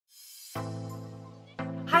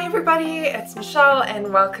Hi everybody, it's Michelle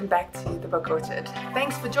and welcome back to the Book Orchard.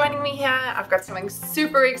 Thanks for joining me here. I've got something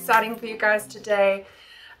super exciting for you guys today.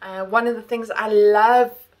 One of the things I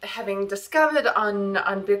love having discovered on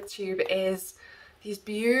BookTube is these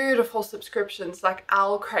beautiful subscriptions like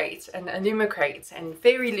OwlCrate and Illumicrate and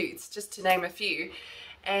Fairy Loots, just to name a few.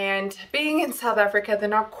 And being in South Africa, they're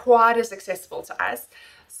not quite as accessible to us.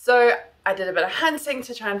 So I did a bit of hunting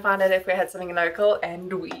to try and find out if we had something local,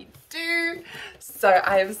 and we do. So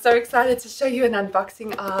I am so excited to show you an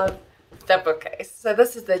unboxing of the bookcase. So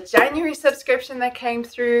this is the January subscription that came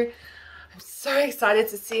through. I'm so excited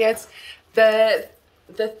to see it. The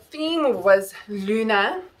theme was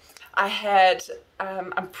Luna. I had,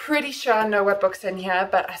 I'm pretty sure I know what book's in here,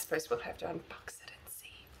 but I suppose we'll have to unbox it and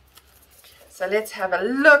see. So let's have a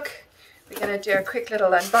look. We're going to do a quick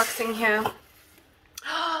little unboxing here.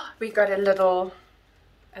 We got a little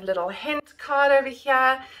hint card over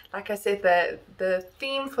here. Like I said, the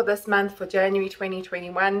theme for this month for January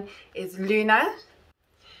 2021 is Luna.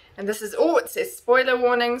 And this is, oh, it says spoiler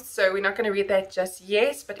warning, so we're not going to read that just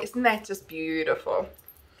yet, but isn't that just beautiful?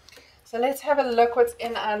 So let's have a look what's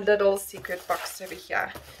in our little secret box over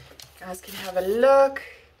here. You guys can have a look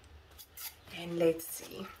and let's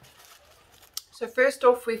see. So first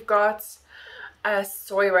off, we've got a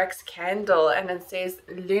soy wax candle and it says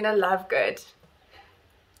Luna Lovegood.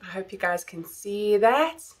 I hope you guys can see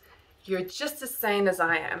that. You're just as sane as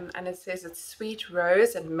I am. And it says it's Sweet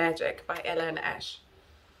Rose and Magic by Ella and Ash.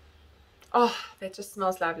 Oh, that just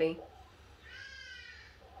smells lovely.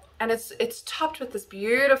 And it's topped with this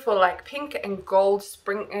beautiful like pink and gold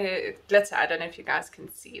spring glitter. I don't know if you guys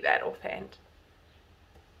can see that offhand.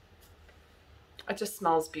 It just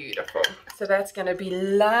smells beautiful. So that's going to be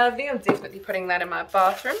lovely. I'm definitely putting that in my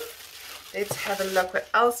bathroom. Let's have a look what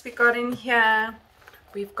else we got in here.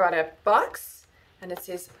 We've got a box and it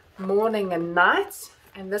says morning and night.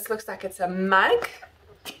 And this looks like it's a mug.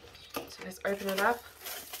 So let's open it up.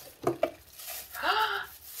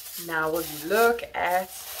 Now will you look at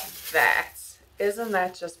that. Isn't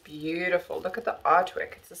that just beautiful? Look at the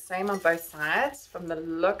artwork. It's the same on both sides from the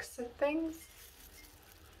looks of things.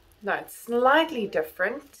 No, it's slightly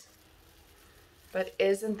different, but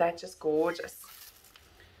isn't that just gorgeous?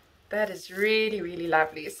 That is really, really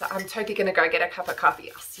lovely. So I'm totally going to go get a cup of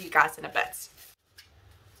coffee. I'll see you guys in a bit.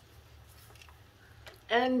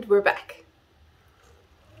 And we're back.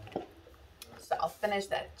 So I'll finish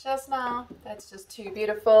that just now. That's just too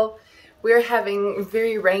beautiful. We're having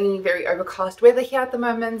very rainy, very overcast weather here at the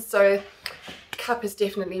moment, so cup is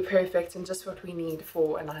definitely perfect and just what we need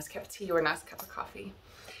for a nice cup of tea or a nice cup of coffee.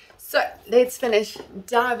 So let's finish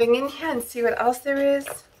diving in here and see what else there is.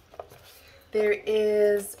 There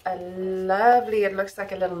is a lovely, it looks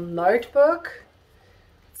like a little notebook.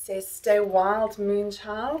 It says stay wild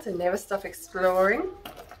moonchild and never stop exploring.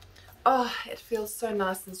 Oh, it feels so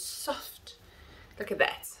nice and soft. Look at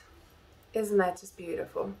that. Isn't that just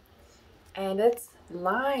beautiful? And it's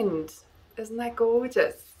lined. Isn't that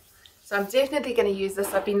gorgeous? So I'm definitely going to use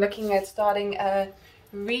this. I've been looking at starting a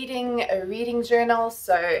reading journal,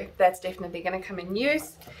 so that's definitely going to come in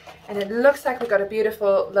use. And it looks like we've got a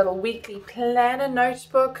beautiful little weekly planner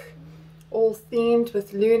notebook, all themed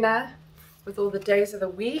with Luna, with all the days of the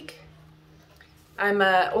week. I'm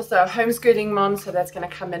also a homeschooling mom, so that's going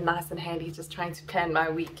to come in nice and handy, just trying to plan my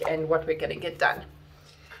week and what we're going to get done.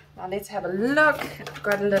 Now let's have a look. I've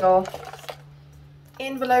got a little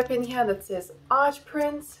envelope in here that says art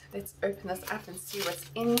prints. Let's open this up and see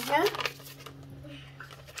what's in here.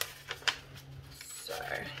 So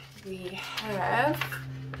we have,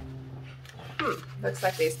 looks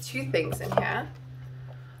like there's two things in here.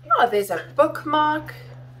 Oh, there's a bookmark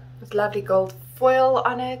with lovely gold foil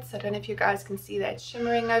on it. So I don't know if you guys can see that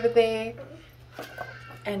shimmering over there.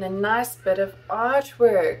 And a nice bit of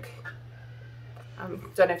artwork.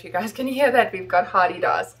 Don't know if you guys can hear that. We've got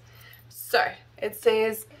Hardy-Dars. So it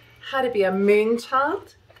says how to be a moon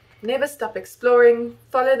child, never stop exploring,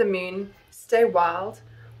 follow the moon, stay wild,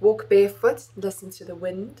 walk barefoot, listen to the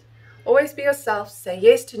wind, always be yourself, say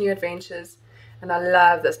yes to new adventures. And I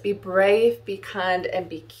love this. Be brave, be kind, and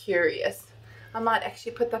be curious. I might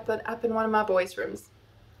actually put that up in one of my boys' rooms.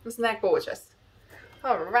 Isn't that gorgeous?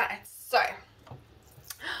 Alright, so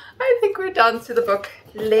I think we're done to the book.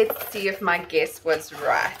 Let's see if my guess was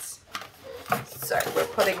right. So we're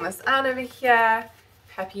putting this out over here.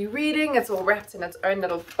 Happy reading. It's all wrapped in its own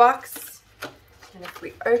little box. And if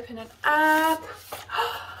we open it up,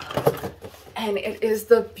 and it is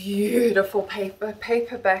the beautiful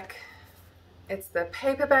paperback. It's the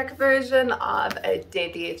paperback version of A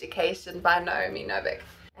Deadly Education by Naomi Novik.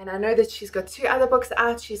 And I know that she's got 2 other books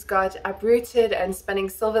out. She's got Uprooted and Spinning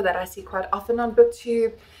Silver that I see quite often on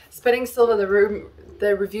BookTube. Spinning Silver,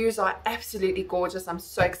 the reviews are absolutely gorgeous. I'm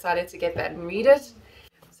so excited to get that and read it.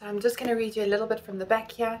 So I'm just going to read you a little bit from the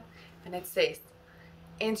back here. And it says,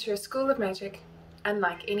 enter a school of magic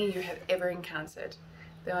unlike any you have ever encountered.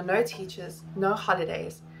 There are no teachers, no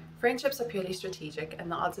holidays. Friendships are purely strategic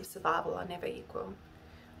and the odds of survival are never equal.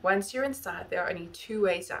 Once you're inside, there are only 2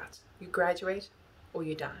 ways out. You graduate or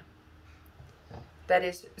you die. That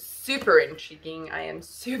is super intriguing. I am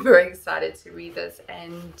super excited to read this,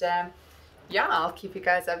 and yeah, I'll keep you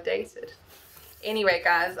guys updated. Anyway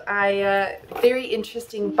guys, very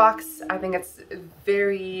interesting box. I think it's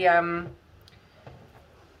very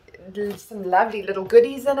some lovely little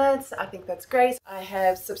goodies in it. I think that's great. I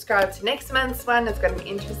have subscribed to next month's one. It's got an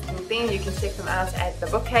interesting theme. You can check them out at the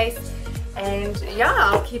bookcase, and yeah,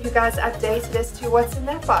 I'll keep you guys updated as to what's in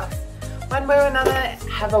that box. One way or another,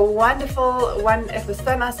 have a wonderful one. It was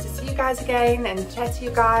so nice to see you guys again and chat to you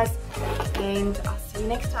guys, and I'll see you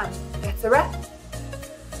next time. That's a wrap.